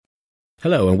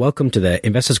Hello and welcome to the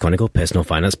Investors Chronicle Personal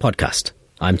Finance Podcast.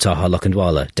 I'm Taha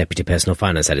Lokhandwala, Deputy Personal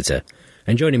Finance Editor.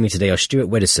 And joining me today are Stuart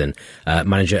Widdowson,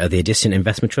 Manager of the Edison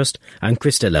Investment Trust, and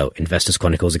Chris Dillow, Investors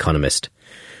Chronicle's economist.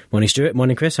 Morning Stuart,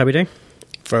 morning Chris, how are we doing?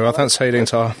 Very well, thanks. How are you doing,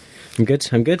 Taha? I'm good,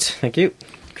 thank you.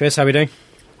 Chris, how are we doing?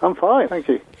 I'm fine, thank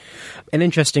you. An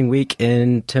interesting week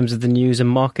in terms of the news and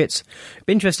markets.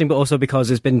 Interesting, but also because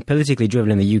it's been politically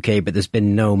driven in the UK, but there's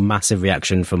been no massive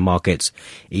reaction from markets,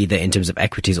 either in terms of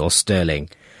equities or sterling.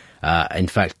 In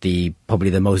fact, probably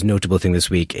the most notable thing this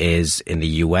week is in the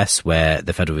US, where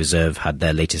the Federal Reserve had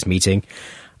their latest meeting,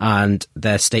 and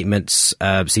their statements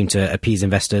seem to appease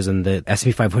investors, and the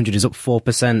S&P 500 is up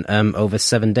 4% over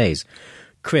 7 days.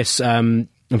 Chris, I'm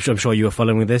sure you were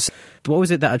following this. What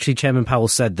was it that actually Chairman Powell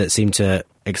said that seemed to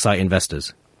excite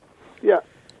investors? Yeah,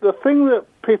 the thing that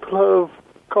people have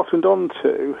cottoned on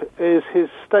to is his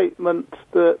statement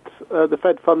that the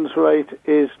Fed funds rate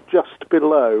is just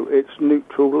below its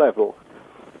neutral level,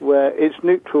 where its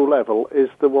neutral level is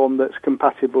the one that's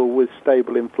compatible with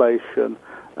stable inflation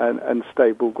and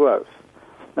stable growth.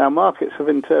 Now, markets have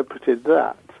interpreted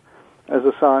that as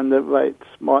a sign that rates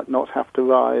might not have to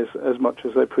rise as much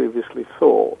as they previously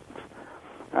thought.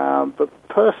 But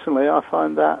personally, I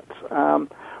find that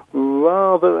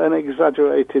rather an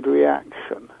exaggerated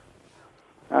reaction.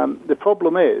 The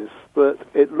problem is that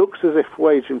it looks as if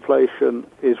wage inflation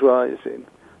is rising.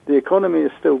 The economy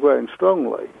is still growing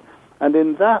strongly. And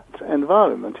in that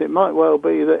environment, it might well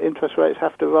be that interest rates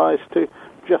have to rise to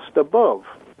just above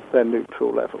their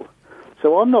neutral level.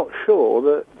 So I'm not sure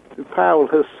that Powell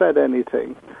has said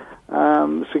anything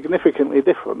significantly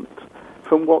different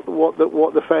from what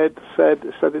the Fed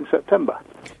said in September.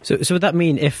 So would that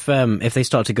mean if they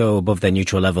start to go above their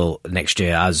neutral level next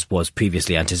year, as was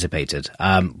previously anticipated,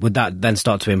 would that then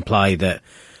start to imply that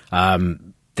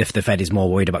if the Fed is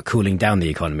more worried about cooling down the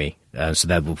economy, so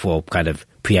therefore kind of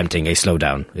preempting a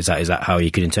slowdown? Is that how you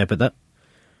could interpret that?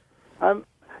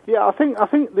 Yeah, I think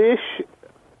the issue.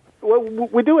 Well,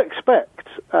 we do expect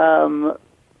the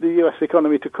U.S.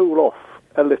 economy to cool off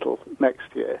a little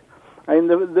next year. I mean,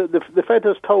 the Fed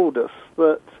has told us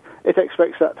that it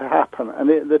expects that to happen, and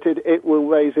that it will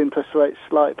raise interest rates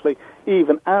slightly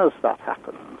even as that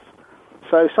happens.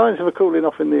 So signs of a cooling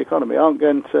off in the economy aren't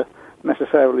going to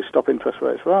necessarily stop interest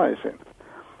rates rising.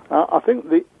 I think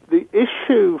the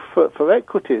issue for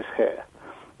equities here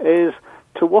is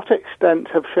to what extent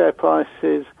have share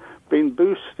prices been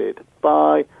boosted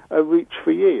by a reach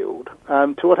for yield?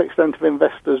 To what extent have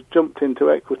investors jumped into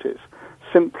equities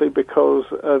simply because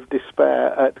of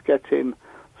despair at getting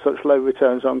such low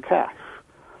returns on cash?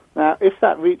 Now, if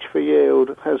that reach for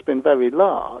yield has been very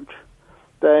large,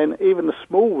 then even a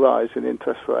small rise in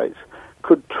interest rates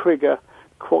could trigger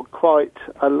quite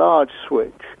a large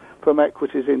switch from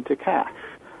equities into cash.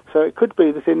 So it could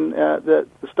be that that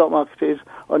the stock market is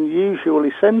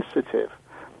unusually sensitive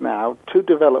now to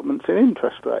developments in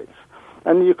interest rates.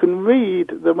 And you can read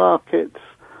the market's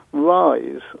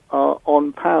rise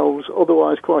on Powell's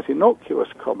otherwise quite innocuous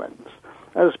comments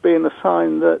as being a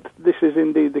sign that this is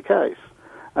indeed the case,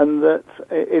 and that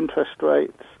interest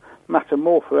rates matter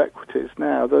more for equities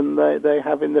now than they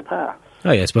have in the past.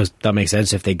 Oh yeah, I suppose that makes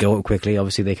sense. If they go up quickly,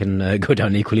 obviously they can go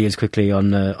down equally as quickly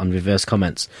on reverse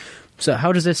comments. So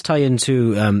how does this tie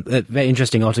into a very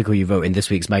interesting article you wrote in this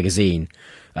week's magazine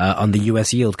on the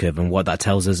US yield curve and what that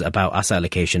tells us about asset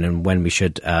allocation and when we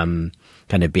should kind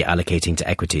of be allocating to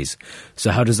equities? So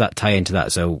how does that tie into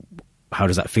that? So how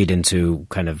does that feed into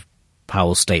kind of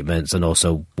Powell's statements and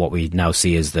also what we now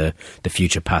see as the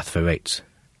future path for rates?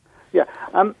 Yeah,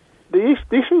 the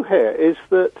issue here is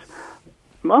that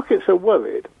markets are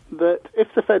worried that if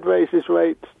the Fed raises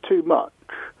rates too much,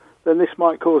 then this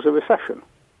might cause a recession.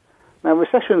 Now,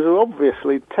 recessions are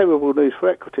obviously terrible news for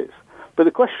equities, but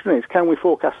the question is, can we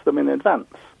forecast them in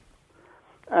advance?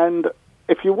 And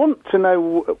if you want to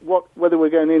know whether we're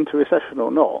going into recession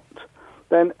or not,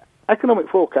 then economic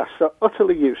forecasts are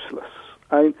utterly useless.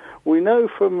 I mean, we know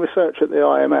from research at the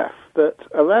IMF that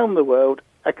around the world,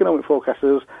 economic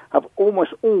forecasters have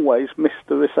almost always missed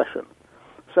the recession.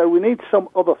 So we need some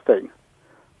other thing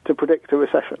to predict a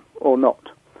recession or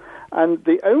not. And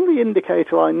the only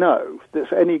indicator I know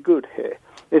that's any good here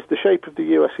is the shape of the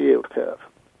US yield curve.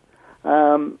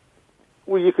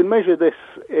 Well, you can measure this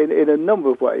in a number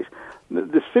of ways.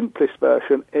 The simplest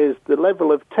version is the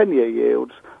level of 10-year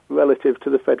yields relative to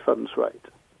the Fed funds rate.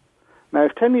 Now,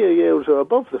 if 10-year yields are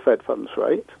above the Fed funds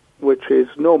rate, which is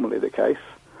normally the case,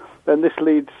 then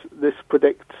this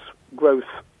predicts growth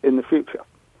in the future.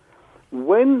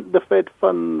 When the Fed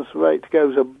funds rate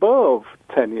goes above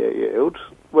 10-year yields,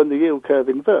 when the yield curve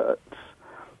inverts,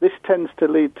 this tends to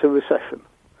lead to recession.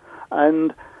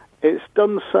 And It's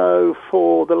done so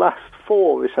for the last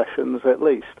 4 recessions at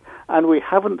least, and we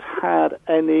haven't had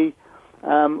any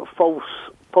false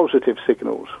positive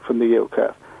signals from the yield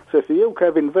curve. So if the yield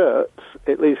curve inverts,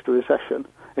 it leads to recession.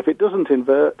 If it doesn't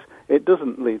invert, it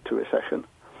doesn't lead to recession.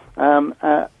 And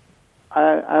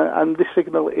this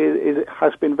signal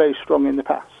has been very strong in the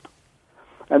past.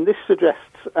 And this suggests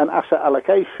an asset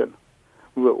allocation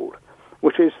rule,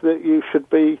 which is that you should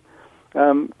be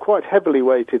quite heavily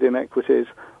weighted in equities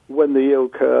when the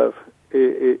yield curve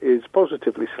is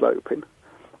positively sloping,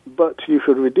 but you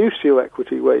should reduce your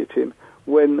equity weighting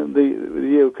when the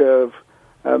yield curve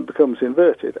becomes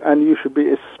inverted. And you should be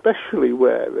especially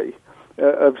wary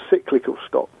of cyclical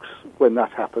stocks when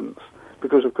that happens,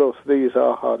 because, of course, these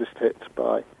are hardest hit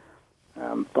by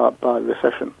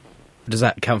recession. Does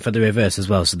that count for the reverse as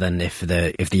well? So then if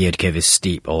the yield curve is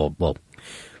steep or, well,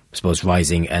 I suppose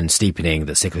rising and steepening,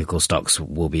 that cyclical stocks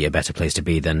will be a better place to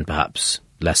be than perhaps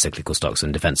less cyclical stocks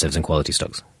and defensives and quality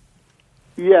stocks?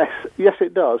 Yes,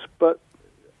 it does. But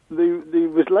the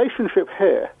relationship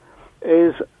here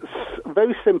is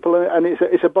very simple, and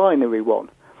it's a binary one.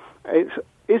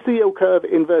 Is the yield curve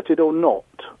inverted or not?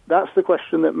 That's the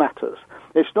question that matters.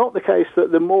 It's not the case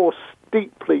that the more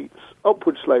steeply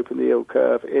upward slope in the yield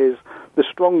curve is, the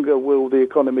stronger will the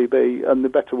economy be and the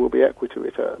better will be equity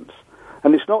returns.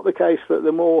 And it's not the case that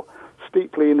the more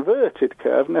steeply inverted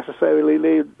curve necessarily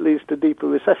leads to deeper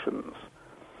recessions.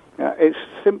 It's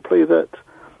simply that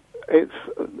is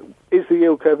the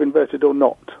yield curve inverted or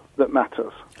not that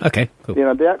matters. Okay, cool.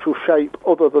 The actual shape,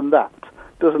 other than that,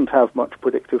 doesn't have much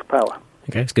predictive power.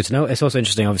 Okay, it's good to know. It's also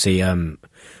interesting, obviously, I'm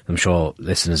sure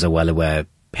listeners are well aware,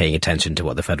 paying attention to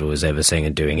what the Federal Reserve is saying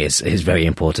and doing is very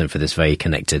important for this very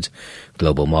connected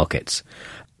global markets.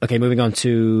 Okay, moving on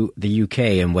to the UK,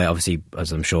 and where obviously,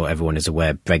 as I'm sure everyone is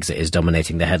aware, Brexit is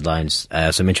dominating the headlines.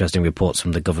 Some interesting reports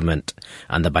from the government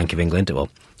and the Bank of England. Well,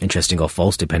 interesting or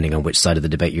false, depending on which side of the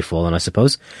debate you fall on, I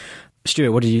suppose.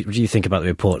 Stuart, what do you think about the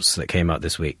reports that came out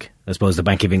this week? I suppose the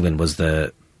Bank of England was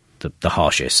the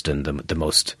harshest and the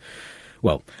most,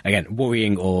 well, again,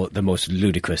 worrying or the most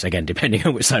ludicrous, again, depending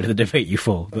on which side of the debate you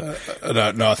fall. No,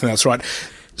 I think that's right.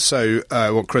 So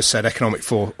what Chris said, economic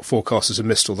forecasters have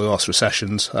missed all the last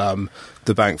recessions.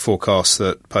 The bank forecasts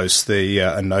that post the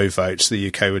a no vote, the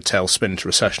UK would tailspin to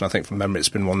recession. I think from memory it's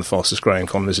been one of the fastest growing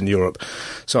economies in Europe.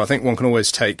 So I think one can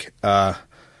always take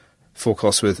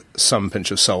forecasts with some pinch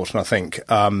of salt. And I think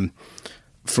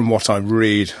from what I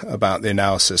read about the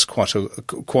analysis, quite a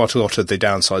lot of the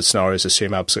downside scenarios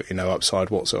assume absolutely no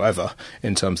upside whatsoever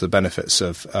in terms of the benefits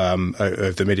of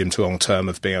the medium to long term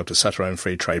of being able to set our own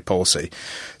free trade policy.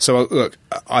 So look,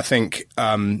 I think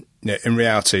in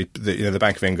reality, the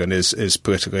Bank of England is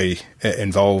politically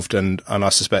involved, and I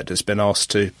suspect it's been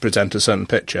asked to present a certain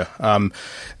picture.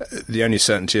 The only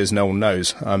certainty is no one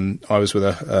knows. I was with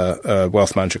a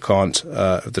wealth manager client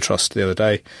of the trust the other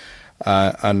day.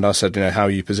 And I said, how are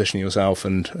you positioning yourself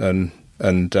and how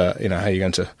are you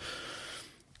going to,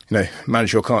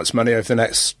 manage your clients' money over the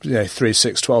next, 3,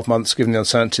 6, 12 months, given the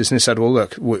uncertainties? And he said, well,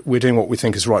 look, we're doing what we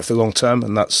think is right for the long term.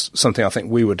 And that's something I think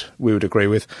we would agree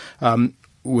with.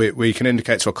 We can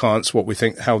indicate to our clients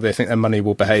how they think their money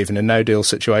will behave in a no deal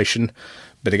situation.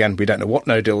 But again, we don't know what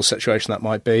no deal situation that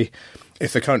might be.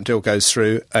 If the current deal goes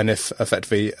through and if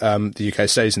effectively the UK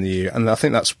stays in the EU. And I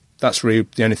think that's really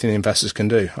the only thing the investors can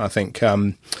do. I think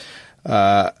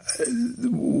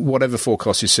whatever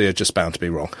forecasts you see are just bound to be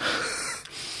wrong.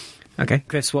 Okay.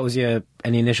 Chris, what was any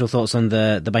initial thoughts on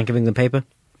the Bank of England paper?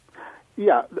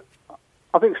 Yeah,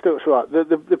 I think Stuart's right.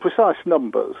 The precise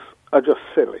numbers are just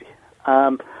silly.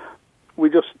 We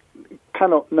just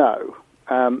cannot know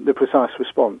the precise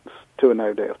response to a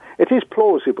no deal. It is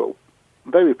plausible,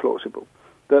 very plausible,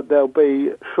 that there'll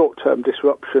be short-term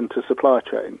disruption to supply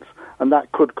chains, and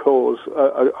that could cause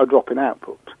a drop in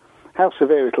output. How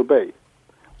severe it'll be,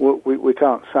 we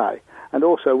can't say. And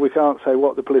also, we can't say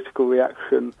what the political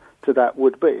reaction to that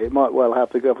would be. It might well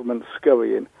have the government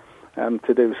scurrying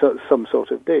to do some sort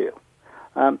of deal.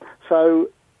 So,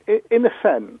 in a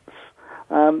sense,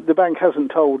 the bank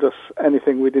hasn't told us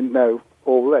anything we didn't know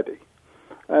already.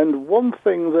 And one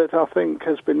thing that I think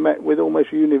has been met with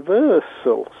almost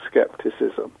universal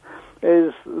scepticism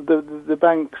is the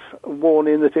bank's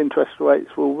warning that interest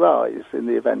rates will rise in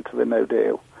the event of a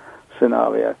no-deal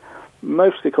scenario.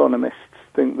 Most economists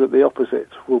think that the opposite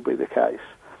will be the case,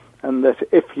 and that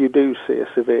if you do see a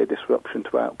severe disruption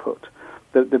to output,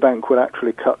 that the bank will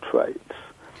actually cut rates.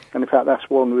 And in fact, that's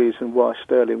one reason why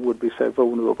sterling would be so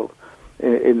vulnerable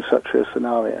in such a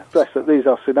scenario. Stress that these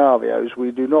are scenarios.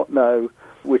 We do not know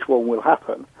which one will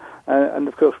happen, and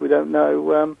of course we don't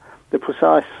know the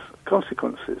precise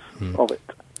consequences of it.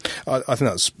 I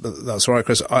think that's right,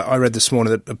 Chris. I read this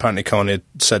morning that apparently Carney had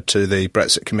said to the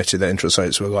Brexit committee that interest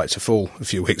rates were likely to fall a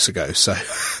few weeks ago. So,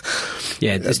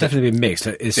 yeah, it's definitely been mixed.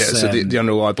 So the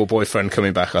unreliable boyfriend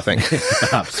coming back, I think.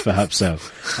 perhaps so.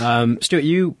 Stuart,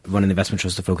 you run an investment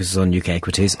trust that focuses on UK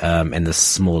equities in the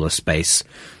smaller space.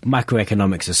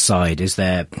 Macroeconomics aside,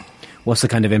 what's the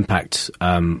kind of impact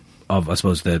of, I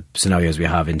suppose, the scenarios we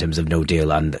have in terms of no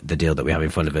deal and the deal that we have in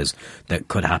front of us that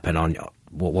could happen on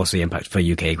what's the impact for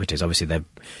UK equities? Obviously, they've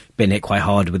been hit quite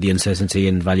hard with the uncertainty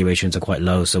and valuations are quite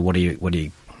low. So what do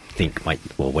you think what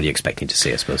are you expecting to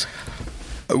see, I suppose?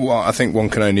 Well, I think one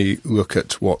can only look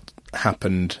at what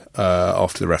happened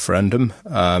after the referendum.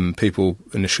 People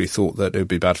initially thought that it would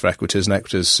be bad for equities, and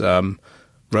equities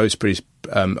rose pretty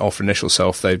after initial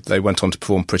self. They went on to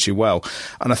perform pretty well.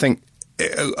 And I think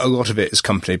a lot of it is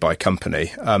company by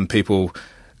company. People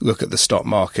look at the stock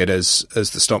market as the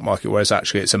stock market, whereas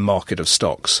actually it's a market of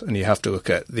stocks, and you have to look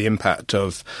at the impact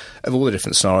of all the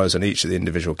different scenarios on each of the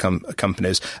individual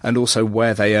companies, and also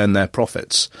where they earn their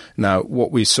profits. Now,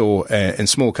 what we saw in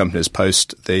small companies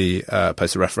post the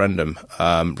referendum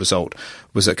result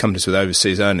was that companies with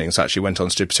overseas earnings actually went on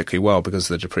to do particularly well because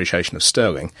of the depreciation of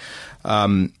sterling,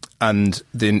 and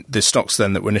the stocks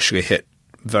then that were initially hit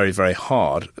very, very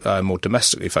hard, more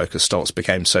domestically focused stocks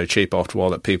became so cheap after a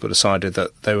while that people decided that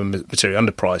they were materially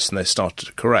underpriced and they started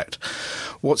to correct.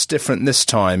 What's different this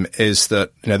time is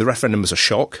that the referendum was a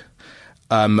shock.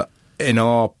 In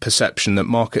our perception, that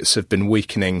markets have been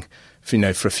weakening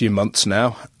for a few months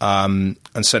now, and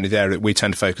certainly the area that we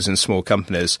tend to focus in small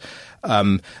companies.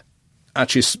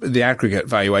 Actually, the aggregate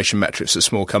valuation metrics of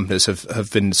small companies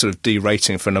have been sort of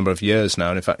derating for a number of years now.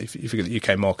 And in fact, if you look at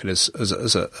the UK market as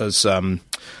some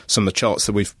of the charts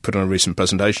that we've put on a recent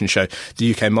presentation show,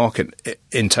 the UK market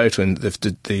in total, in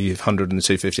the 100 and the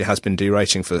 250, has been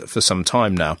derating for some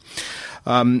time now.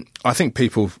 I think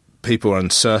people are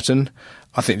uncertain.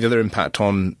 I think the other impact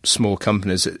on small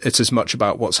companies, it's as much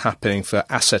about what's happening for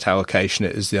asset allocation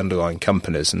as the underlying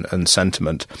companies and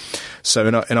sentiment. So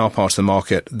in our part of the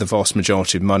market, the vast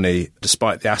majority of money,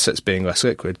 despite the assets being less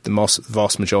liquid, the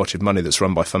vast majority of money that's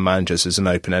run by fund managers is in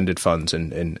open-ended funds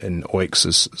in OEICs,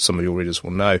 as some of your readers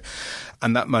will know.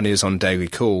 And that money is on daily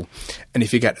call. And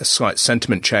if you get a slight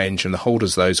sentiment change in the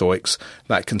holders of those OEICs,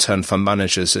 that can turn fund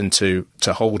managers into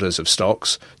holders of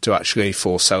stocks, to actually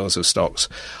force sellers of stocks.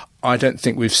 I don't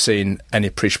think we've seen any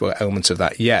appreciable element of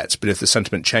that yet, but if the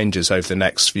sentiment changes over the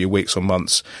next few weeks or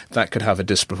months, that could have a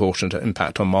disproportionate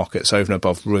impact on markets over and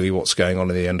above really what's going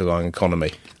on in the underlying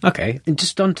economy. Okay, and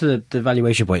just on to the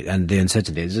valuation point and the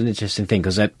uncertainty, it's an interesting thing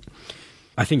because I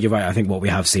think you're right. I think what we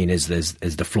have seen is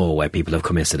the floor where people have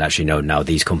come in and said, actually, no, now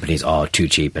these companies are too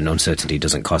cheap and uncertainty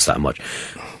doesn't cost that much.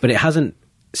 But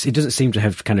it doesn't seem to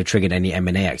have kind of triggered any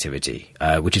M&A activity,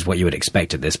 which is what you would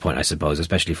expect at this point, I suppose,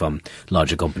 especially from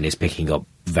larger companies picking up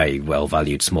very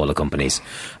well-valued smaller companies.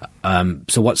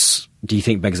 So do you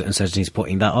think Brexit uncertainty is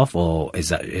putting that off, or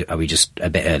are we just a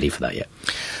bit early for that yet?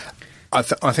 I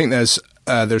think there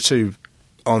are two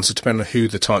answers depending on who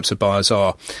the types of buyers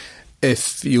are.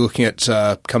 If you're looking at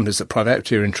companies that private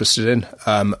equity are interested in,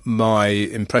 my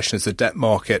impression is the debt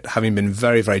market, having been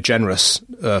very, very generous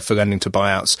for lending to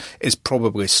buyouts, is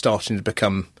probably starting to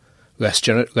become less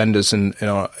generous. Lenders,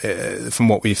 from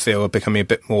what we feel, are becoming a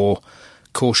bit more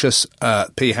cautious.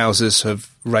 PE houses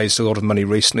have raised a lot of money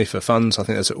recently for funds. I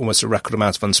think there's almost a record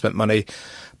amount of unspent money.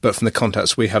 But from the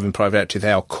contacts we have in private equity,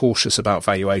 they are cautious about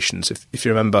valuations. If you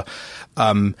remember,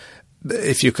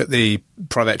 if you look at the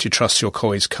private equity trusts your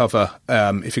colleagues cover,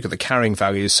 if you look at the carrying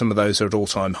values, some of those are at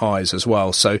all-time highs as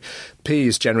well. So PE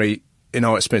is generally, in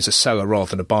our experience, a seller rather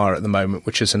than a buyer at the moment,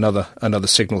 which is another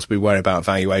signal to be wary about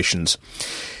valuations.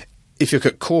 If you look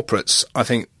at corporates, I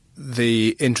think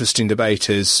the interesting debate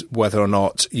is whether or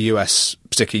not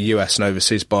particularly US and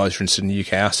overseas buyers are interested in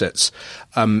UK assets.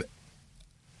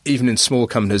 Even in small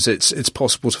companies, it's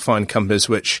possible to find companies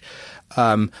which,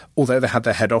 although they have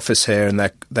their head office here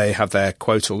and they have their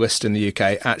quota list in the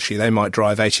UK, actually they might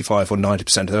drive 85 or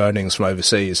 90% of their earnings from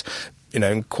overseas.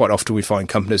 And quite often we find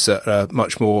companies that are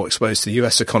much more exposed to the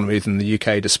US economy than the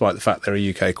UK, despite the fact they're a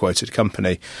UK quoted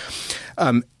company.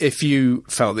 If you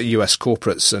felt that US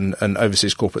corporates and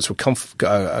overseas corporates were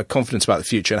confident about the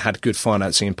future and had good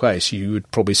financing in place, you would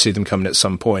probably see them coming at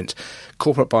some point.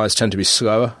 Corporate buyers tend to be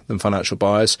slower than financial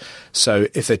buyers. So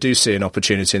if they do see an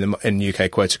opportunity in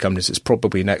UK quoted companies, it's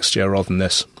probably next year rather than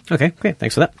this. Okay, great.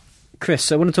 Thanks for that.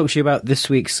 Chris, I want to talk to you about this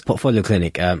week's Portfolio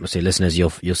Clinic. Listeners, you'll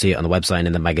see it on the website and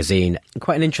in the magazine.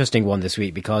 Quite an interesting one this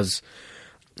week because,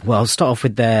 well, I'll start off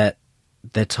with their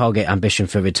target ambition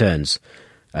for returns.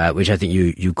 which I think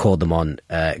you called them on,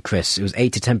 Chris. It was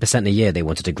 8 to 10% a year they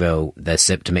wanted to grow their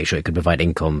SIPP to make sure it could provide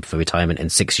income for retirement in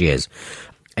 6 years.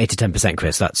 8 to 10%,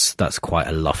 Chris, that's quite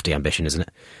a lofty ambition, isn't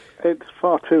it? It's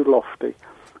far too lofty.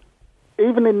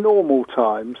 Even in normal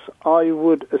times, I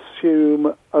would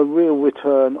assume a real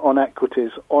return on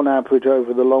equities on average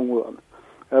over the long run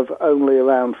of only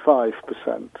around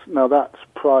 5%. Now that's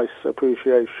price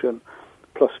appreciation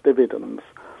plus dividends.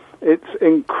 It's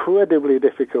incredibly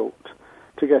difficult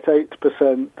to get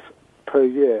 8% per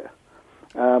year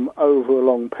over a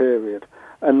long period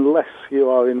unless you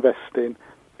are investing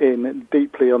in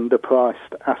deeply underpriced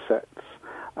assets.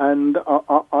 And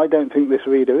I don't think this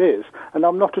reader is. And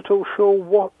I'm not at all sure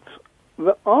what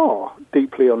there are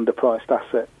deeply underpriced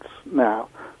assets now.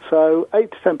 So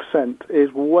 8 to 10%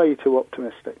 is way too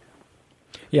optimistic.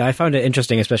 Yeah, I found it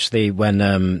interesting, especially when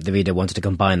the reader wanted to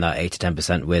combine that 8 to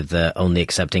 10% with only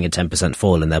accepting a 10%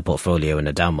 fall in their portfolio in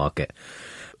a down market.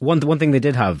 One thing they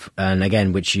did have, and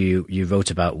again, which you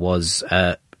wrote about, was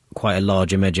quite a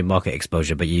large emerging market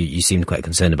exposure, but you seemed quite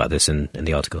concerned about this in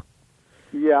the article.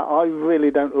 Yeah, I really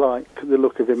don't like the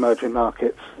look of emerging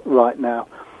markets right now.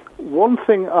 One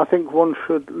thing I think one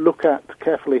should look at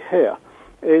carefully here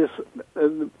is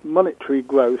monetary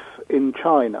growth in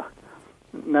China.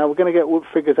 Now, we're going to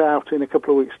get figures out in a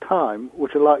couple of weeks' time,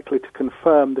 which are likely to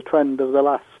confirm the trend of the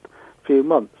last few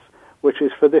months, which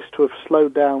is for this to have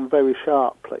slowed down very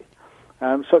sharply.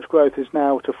 Such growth is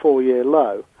now at a 4-year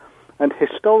low. And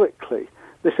historically,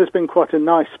 this has been quite a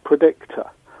nice predictor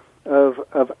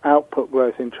of output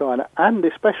growth in China, and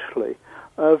especially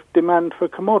of demand for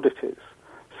commodities.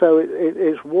 So it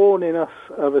is warning us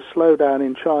of a slowdown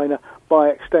in China, by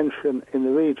extension in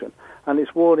the region, and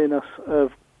it's warning us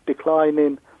of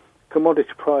declining commodity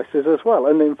prices as well.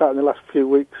 And in fact, in the last few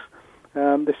weeks,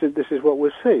 this is what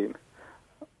we've seen.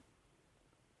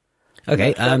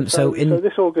 Okay, so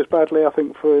this augurs badly, I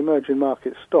think, for emerging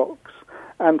market stocks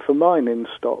and for mining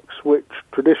stocks, which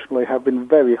traditionally have been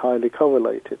very highly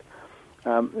correlated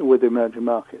with emerging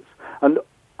markets. And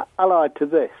allied to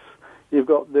this, you've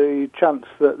got the chance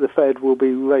that the Fed will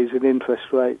be raising interest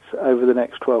rates over the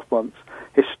next 12 months.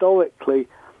 Historically,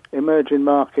 emerging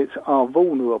markets are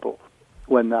vulnerable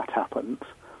when that happens.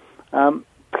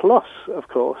 Plus, of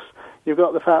course, you've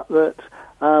got the fact that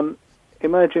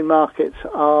emerging markets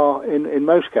are, in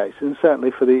most cases, and certainly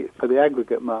for the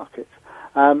aggregate markets,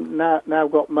 now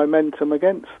got momentum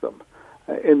against them.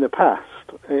 In the past,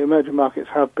 emerging markets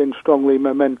have been strongly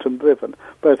momentum-driven,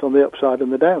 both on the upside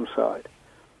and the downside.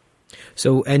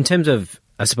 So in terms of,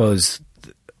 I suppose,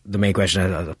 the main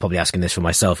question, I'm probably asking this for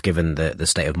myself, given the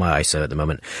state of my ISA at the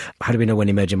moment, how do we know when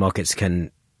emerging markets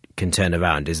can turn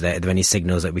around? Are there any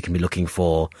signals that we can be looking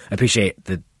for? I appreciate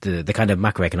the kind of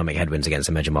macroeconomic headwinds against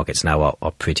emerging markets now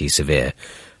are pretty severe,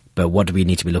 but what do we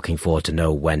need to be looking for to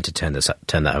know when to turn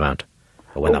that around?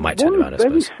 Or when that might turn around, I suppose.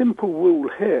 One very simple rule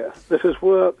here that has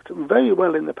worked very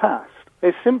well in the past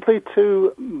is simply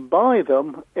to buy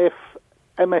them if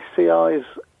MSCI's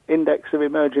index of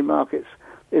emerging markets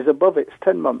is above its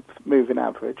 10-month moving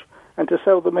average, and to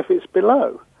sell them if it's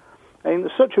below.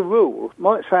 And such a rule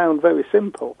might sound very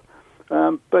simple,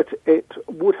 but it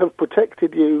would have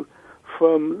protected you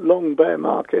from long bear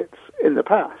markets in the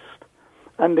past,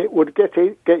 and it would get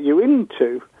you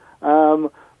into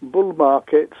bull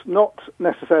markets, not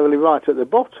necessarily right at the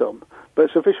bottom, but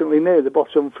sufficiently near the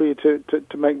bottom for you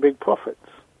to make big profits.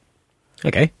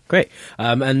 Okay, great.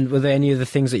 And were there any other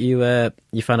things that you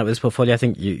found out with this portfolio? I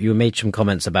think you made some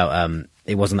comments about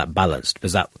it wasn't that balanced.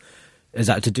 Is that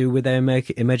to do with their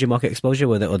emerging market exposure, or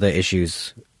were there other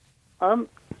issues? I'm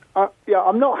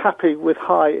not happy with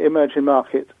high emerging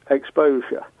market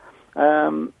exposure.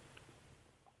 And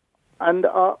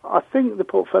I think the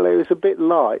portfolio is a bit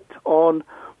light on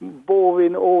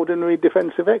boring, ordinary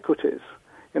defensive equities.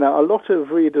 A lot of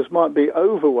readers might be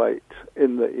overweight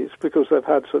in these because they've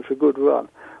had such a good run,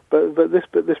 but this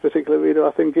particular reader, I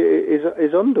think, is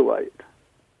underweight.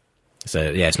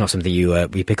 So yeah, it's not something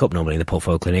we pick up normally in the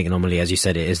Portfolio Clinic. Normally, as you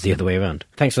said, it is the other way around.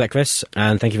 Thanks for that, Chris,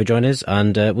 and thank you for joining us.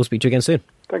 And we'll speak to you again soon.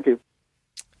 Thank you.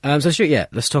 So Stuart,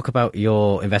 let's talk about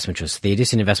your investment trust. The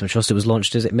Edison Investment Trust, it was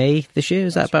launched, is it May this year?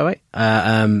 Is that about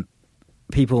right?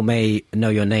 People may know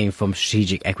your name from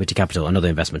Strategic Equity Capital, another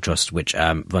investment trust which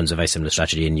runs a very similar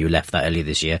strategy, and you left that earlier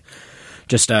this year.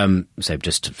 Just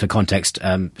for context,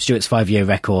 Stuart's 5-year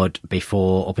record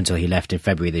up until he left in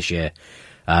February this year,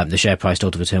 the share price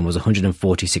total return was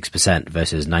 146%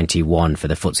 versus 91 for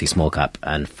the FTSE small cap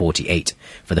and 48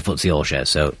 for the FTSE all shares.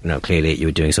 So clearly you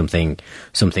were doing something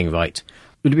right.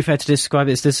 Would it be fair to describe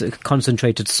it as this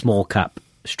concentrated small cap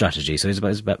strategy. So it's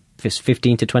about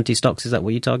 15 to 20 stocks. Is that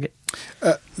what you target?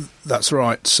 That's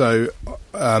right. So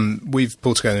we've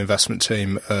pulled together an investment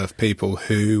team of people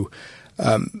who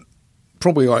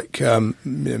probably like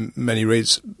many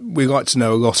reads, we like to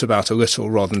know a lot about a little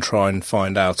rather than try and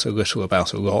find out a little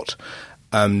about a lot.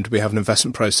 And we have an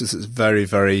investment process that's very,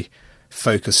 very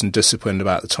focused and disciplined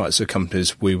about the types of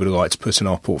companies we would like to put in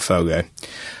our portfolio.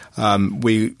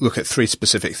 We look at three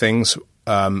specific things: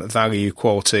 value,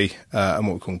 quality, and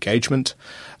what we call engagement.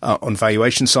 On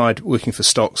valuation side, looking for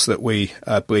stocks that we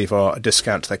believe are a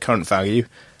discount to their current value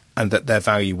and that their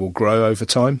value will grow over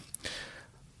time.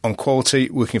 On quality,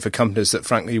 looking for companies that,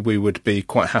 frankly, we would be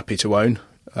quite happy to own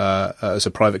as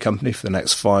a private company for the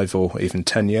next 5 or even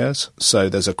 10 years. So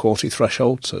there's a quality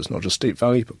threshold, so it's not just deep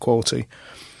value, but quality.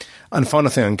 And final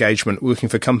thing, engagement, looking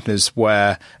for companies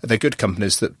where they're good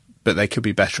companies, but they could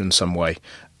be better in some way.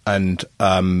 And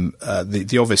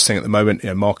the obvious thing at the moment,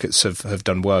 markets have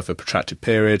done well for a protracted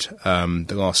period. The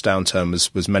last downturn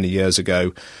was many years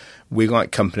ago. We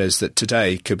like companies that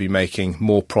today could be making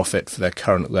more profit for their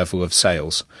current level of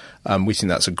sales. We think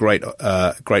that's a great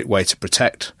way to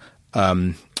protect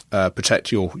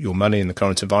your money in the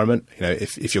current environment.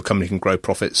 If your company can grow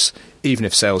profits, even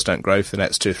if sales don't grow for the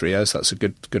next 2 or 3 years, that's a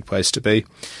good place to be.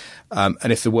 And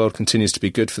if the world continues to be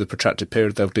good for the protracted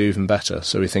period, they'll do even better.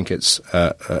 So we think it's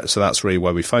so that's really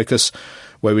where we focus.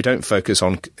 Where we don't focus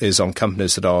on is on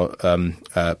companies that are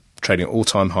trading at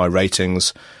all-time high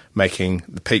ratings, making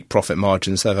the peak profit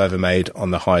margins they've ever made on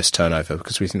the highest turnover,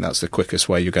 because we think that's the quickest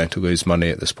way you're going to lose money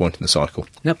at this point in the cycle.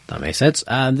 Yep, that makes sense.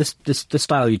 The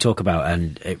style you talk about,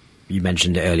 and you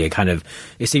mentioned it earlier,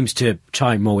 it seems to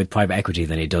chime more with private equity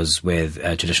than it does with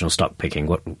traditional stock picking.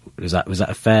 Was that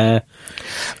a fair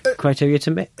criteria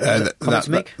to make?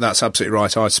 That's absolutely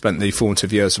right. I spent the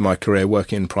formative years of my career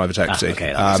working in private equity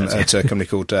at a company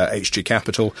called HG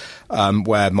Capital,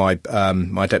 where my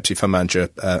deputy fund manager,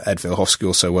 Ed Vilhofsky,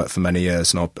 also worked for many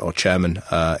years, and our chairman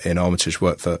in Armitage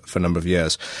worked for a number of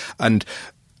years. And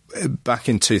back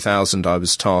in 2000, I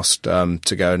was tasked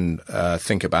to go and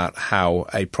think about how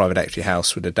a private equity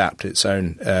house would adapt its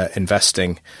own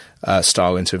investing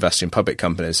style into investing in public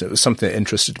companies. It was something that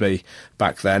interested me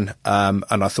back then, and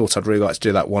I thought I'd really like to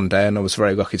do that one day, and I was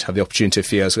very lucky to have the opportunity a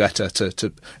few years later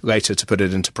to put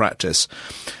it into practice.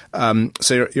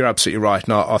 So you're absolutely right.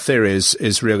 And our theory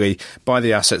is really buy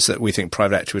the assets that we think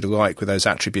private equity would like with those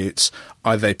attributes.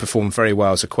 Either they perform very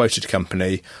well as a quoted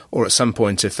company, or at some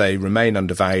point, if they remain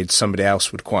undervalued, somebody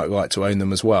else would quite like to own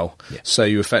them as well. Yeah. So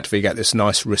you effectively get this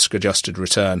nice risk-adjusted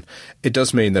return. It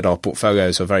does mean that our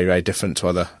portfolios are very, very different to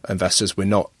other investors. We're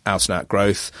not out-and-out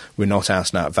growth. We're not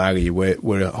out-and-out value.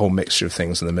 We're a whole mixture of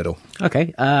things in the middle.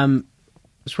 Okay. I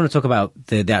just want to talk about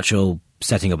the actual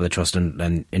setting up of the trust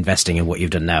and investing in what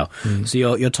you've done now. So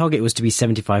your target was to be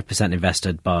 75%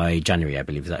 invested by January, I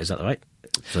believe. Is that right?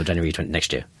 So January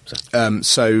next year.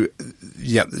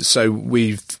 So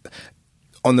we've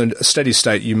on the steady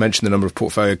state. You mentioned the number of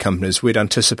portfolio companies. We'd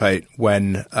anticipate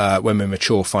when we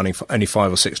mature, finding only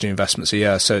 5 or 6 new investments a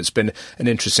year. So it's been an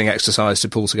interesting exercise to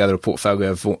pull together a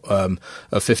portfolio of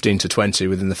 15 to 20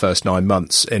 within the first 9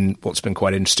 months in what's been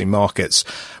quite interesting markets.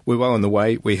 We're well on the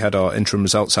way. We had our interim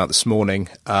results out this morning,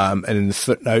 and in the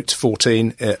footnote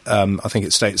 14, I think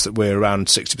it states that we're around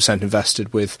 60%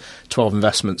 invested with 12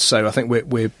 investments. So I think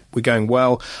we're going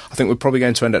well. I think we're probably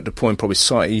going to end up deploying probably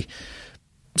slightly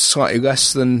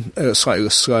less than slightly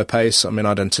slower pace. I mean,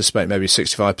 I'd anticipate maybe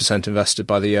 65% invested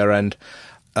by the year end,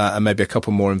 and maybe a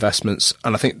couple more investments.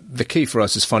 And I think the key for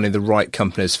us is finding the right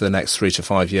companies for the next 3 to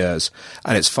 5 years.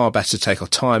 And it's far better to take our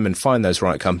time and find those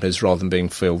right companies rather than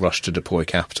feel rushed to deploy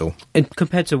capital. And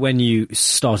compared to when you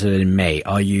started in May,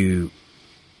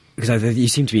 because you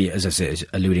seem to be, as I said,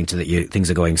 alluding to that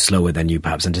things are going slower than you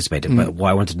perhaps anticipated. But what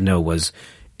I wanted to know is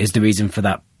the reason for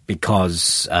that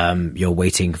because you're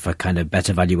waiting for kind of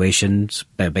better valuations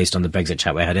based on the Brexit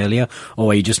chat we had earlier,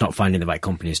 or are you just not finding the right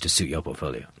companies to suit your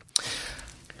portfolio?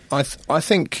 I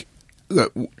think,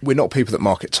 look, we're not people that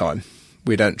market time.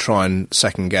 We don't try and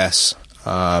second guess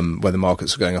whether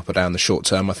markets are going up or down in the short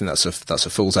term. I think that's a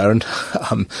fool's errand.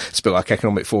 It's a bit like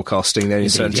economic forecasting.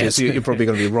 Yes. You're probably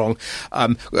going to be wrong.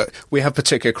 We have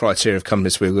particular criteria of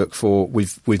companies we look for.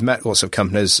 We've met lots of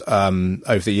companies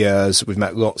over the years. We've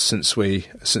met lots since we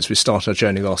started our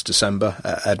journey last December,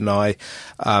 Ed and I.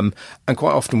 And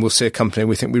quite often we'll see a company and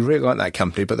we think we really like that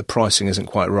company, but the pricing isn't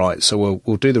quite right. So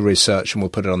we'll do the research and we'll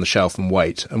put it on the shelf and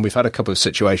wait. And we've had a couple of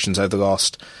situations over the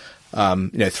last 3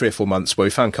 or 4 months where we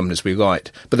found companies we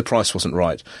liked, but the price wasn't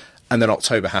right. And then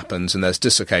October happens and there's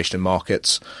dislocation in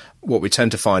markets. What we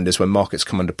tend to find is when markets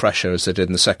come under pressure, as they did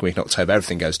in the second week in October,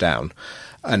 everything goes down.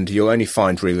 And you'll only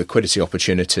find real liquidity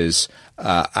opportunities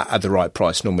at the right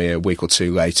price, normally a week or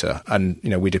two later. And,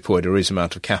 we deployed a reasonable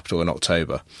amount of capital in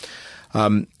October.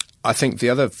 I think the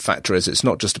other factor is it's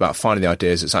not just about finding the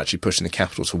ideas, it's actually pushing the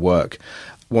capital to work.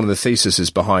 One of the theses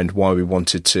behind why we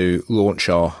wanted to launch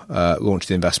the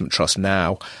investment trust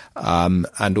now,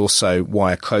 and also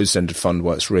why a closed-ended fund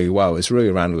works really well, is really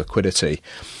around liquidity.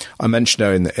 I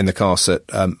mentioned in the cast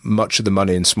that much of the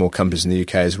money in small companies in the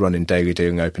UK is run in daily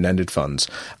dealing open-ended funds,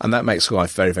 and that makes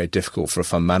life very, very difficult for a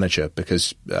fund manager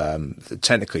because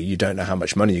technically you don't know how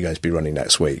much money you're going to be running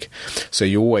next week. So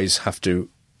you always have to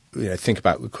think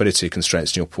about liquidity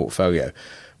constraints in your portfolio.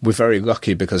 We're very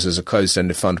lucky because as a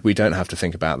closed-ended fund, we don't have to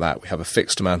think about that. We have a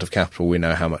fixed amount of capital. We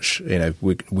know how much,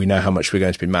 we know how much we're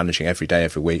going to be managing every day,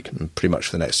 every week, and pretty much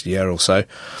for the next year or so.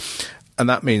 And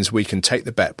that means we can take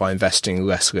the bet by investing in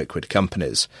less liquid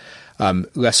companies.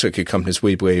 Less liquid companies,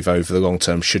 we believe, over the long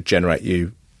term should generate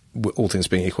you, all things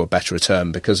being equal, a better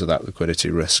return because of that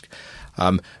liquidity risk.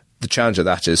 The challenge of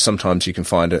that is sometimes you can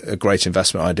find a great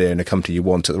investment idea in a company you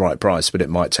want at the right price, but it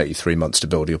might take you 3 months to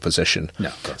build your position.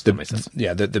 No, that makes sense.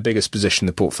 The biggest position in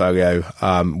the portfolio,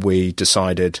 we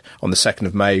decided on the 2nd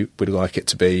of May we'd like it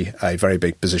to be a very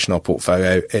big position in our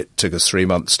portfolio. It took us 3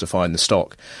 months to find the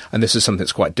stock. And this is something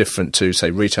that's quite different to, say,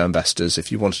 retail investors.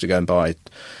 If you wanted to go and buy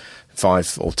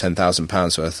 £5,000 or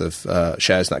 £10,000 worth of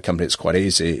shares in that company, it's quite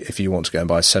easy. If you want to go and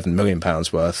buy £7 million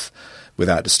worth,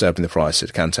 without disturbing the price,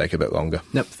 it can take a bit longer.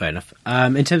 Nope, fair enough.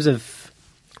 In terms of,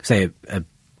 say,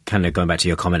 kind of going back to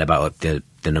your comment about the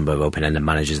number of open-ended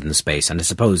managers in the space, and I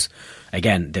suppose,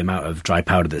 again, the amount of dry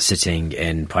powder that's sitting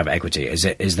in private equity,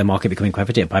 is the market becoming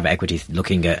private equity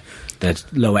looking at the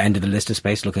lower end of the listed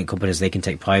space, looking at companies they can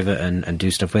take private and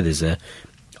do stuff with?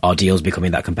 Are deals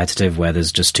becoming that competitive where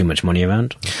there's just too much money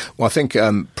around? Well, I think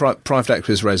private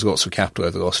equity has raised lots of capital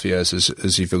over the last few years,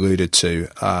 as you've alluded to,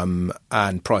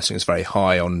 and pricing is very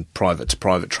high on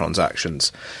private-to-private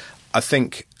transactions. I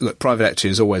think, private equity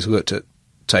has always looked at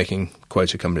taking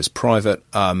quoted companies private.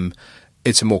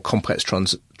 It's a more complex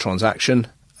transaction.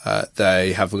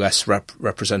 They have less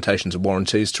representations of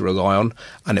warranties to rely on,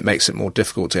 and it makes it more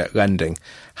difficult to get lending.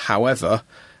 However,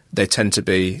 they tend to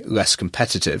be less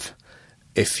competitive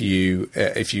if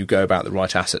you go about the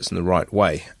right assets in the right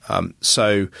way.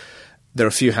 So there are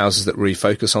a few houses that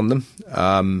refocus on them,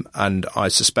 and I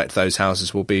suspect those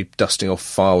houses will be dusting off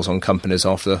files on companies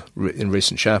in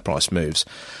recent share price moves.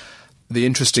 The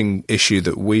interesting issue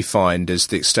that we find is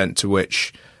the extent to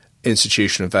which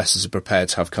institutional investors are prepared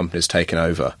to have companies taken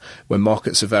over. When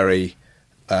markets are very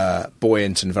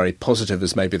buoyant and very positive,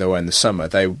 as maybe they were in the summer,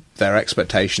 their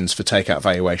expectations for takeout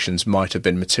valuations might have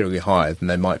been materially higher than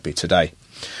they might be today.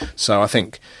 So I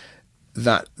think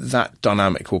that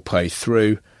dynamic will play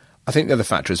through. I think the other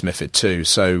factor is MiFID II.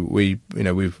 So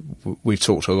we've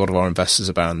talked to a lot of our investors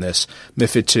about this.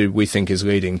 MiFID II, we think, is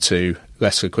leading to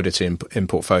less liquidity in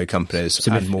portfolio companies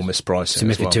and more mispricing. So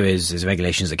MiFID II is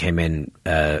regulations that came in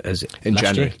in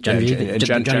January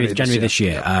this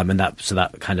year, and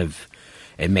that kind of.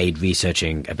 It made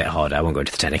researching a bit harder. I won't go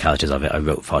into the technicalities of it. I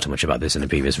wrote far too much about this in a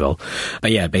previous role. But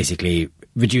yeah, basically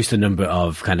reduce the number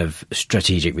of kind of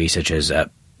strategic researchers at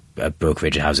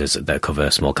brokerage houses that cover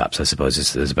small caps, I suppose,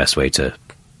 is the best way to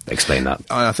explain that.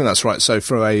 I think that's right. So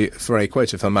for a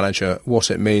quoted fund manager, what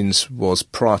it means was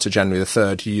prior to January the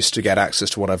 3rd, you used to get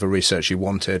access to whatever research you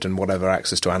wanted and whatever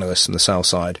access to analysts on the sell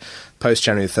side. Post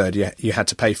January the 3rd, you had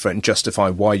to pay for it and justify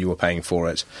why you were paying for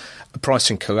it.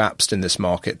 Pricing collapsed in this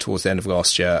market towards the end of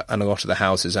last year, and a lot of the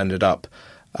houses ended up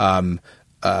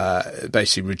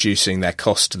basically reducing their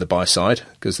cost to the buy side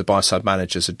because the buy side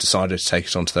managers had decided to take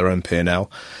it onto their own P&L.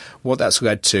 What that's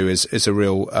led to is a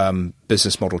real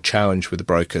business model challenge with the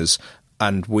brokers,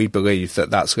 and we believe that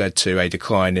that's led to a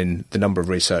decline in the number of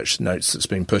research notes that's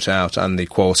been put out and the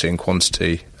quality and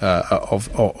quantity of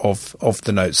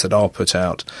the notes that are put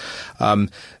out.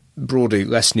 Broadly,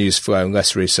 less news flow and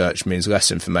less research means less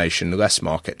information, less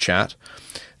market chat.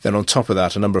 Then on top of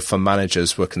that, a number of fund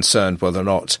managers were concerned whether or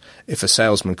not if a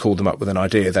salesman called them up with an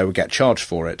idea, they would get charged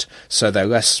for it. So they're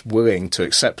less willing to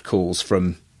accept calls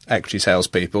from equity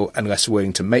salespeople and less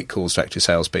willing to make calls to equity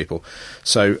salespeople.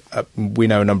 So we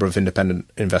know a number of independent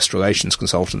investor relations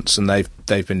consultants, and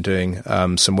they've been doing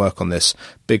some work on this.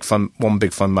 One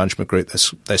big fund management group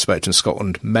they spoke to in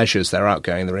Scotland measures their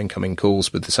outgoing, their incoming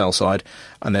calls with the sell side,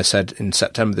 and they said in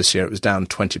September this year it was down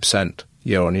 20%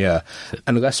 year on year,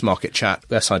 and less market chat,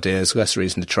 less ideas, less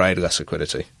reason to trade, less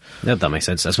liquidity. Yeah, that makes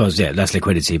sense. I suppose, yeah, less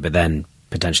liquidity, but then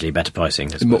potentially better pricing.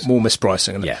 More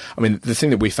mispricing. And yeah. I mean, the thing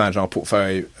that we found in our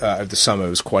portfolio over the summer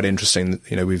was quite interesting.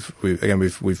 You know,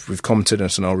 we've commented on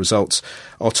it in our results.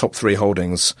 Our top 3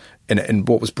 holdings in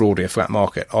what was broadly a flat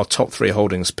market, our top 3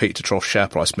 holdings peak to trough share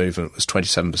price movement was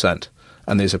 27%.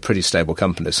 And these are pretty stable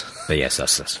companies. But yes,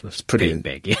 that's pretty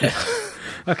big. Yeah.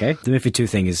 Okay. The MiFID II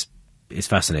thing is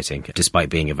fascinating, despite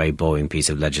being a very boring piece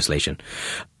of legislation.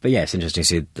 But yeah, it's interesting to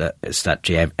see that it's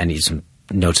actually any some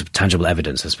noticeable, tangible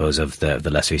evidence, I suppose, of the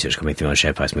less research coming through on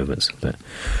share price movements. But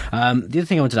the other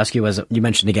thing I wanted to ask you was, you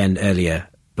mentioned again earlier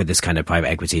with this kind of private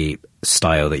equity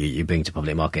style that you bring to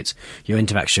public markets, your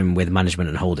interaction with management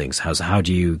and holdings. How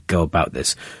do you go about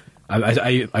this?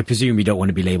 I presume you don't want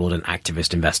to be labelled an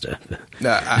activist investor.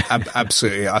 No,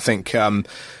 absolutely. I think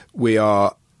we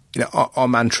are. You know, our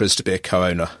mantra is to be a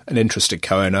co-owner, an interested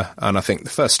co-owner, and I think the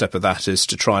first step of that is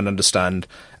to try and understand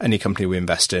any company we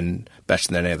invest in better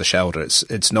than any other shareholder.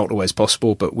 It's not always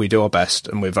possible, but we do our best,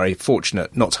 and we're very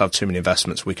fortunate not to have too many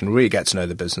investments. We can really get to know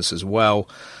the business as well,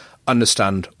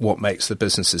 understand what makes the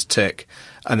businesses tick,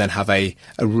 and then have a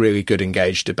really good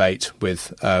engaged debate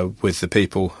with the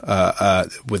people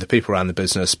around the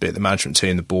business, be it the management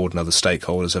team, the board, and other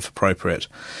stakeholders if appropriate.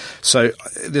 So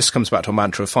this comes back to our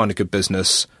mantra of find a good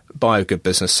business, buy a good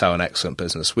business, sell an excellent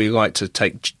business. We like to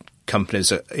take companies,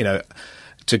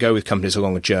 to go with companies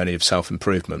along a journey of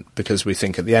self-improvement, because we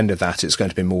think at the end of that it's going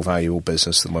to be more valuable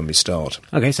business than when we start.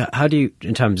 Okay, so how do you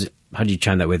chime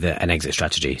that with an exit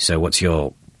strategy? So what's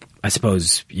your, I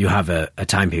suppose you have a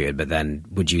time period, but then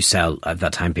would you sell at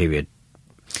that time period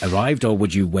arrived, or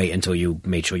would you wait until you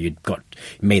made sure you'd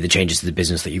made the changes to the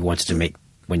business that you wanted to make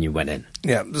when you went in?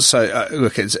 Yeah, so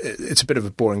look, it's a bit of a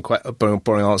boring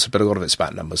answer, but a lot of it's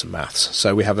about numbers and maths.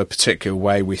 So we have a particular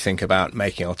way we think about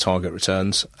making our target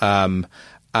returns,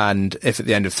 and if at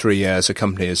the end of 3 years a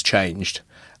company has changed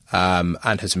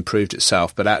and has improved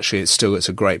itself, but actually it's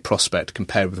a great prospect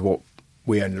compared with what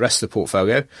we own the rest of the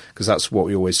portfolio, because that's what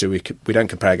we always do. We don't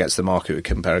compare against the market, we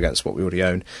compare against what we already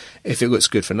own. If it looks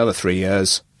good for another 3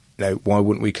 years, why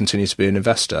wouldn't we continue to be an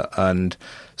investor? And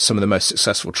some of the most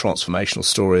successful transformational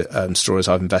stories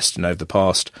I've invested in over the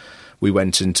past, we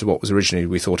went into what was originally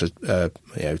we thought a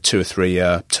 2 or 3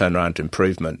 year turnaround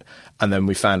improvement, and then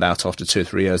we found out after 2 or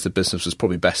 3 years the business was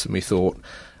probably better than we thought.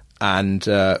 And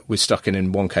we stuck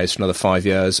in one case for another 5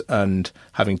 years, and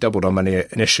having doubled our money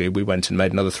initially, we went and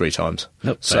made another 3 times.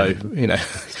 Nope, so,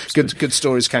 good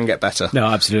stories can get better. No,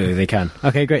 absolutely, they can.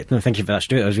 Okay, great. No, thank you for that,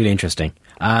 Stuart. That was really interesting.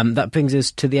 That brings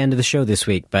us to the end of the show this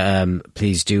week, but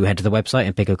please do head to the website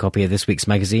and pick a copy of this week's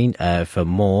magazine for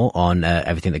more on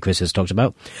everything that Chris has talked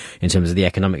about in terms of the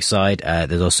economic side.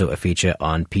 There's also a feature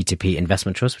on P2P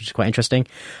investment trust, which is quite interesting,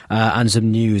 and some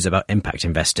news about impact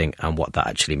investing and what that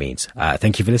actually means.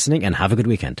 Thank you for listening, and have a good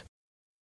weekend.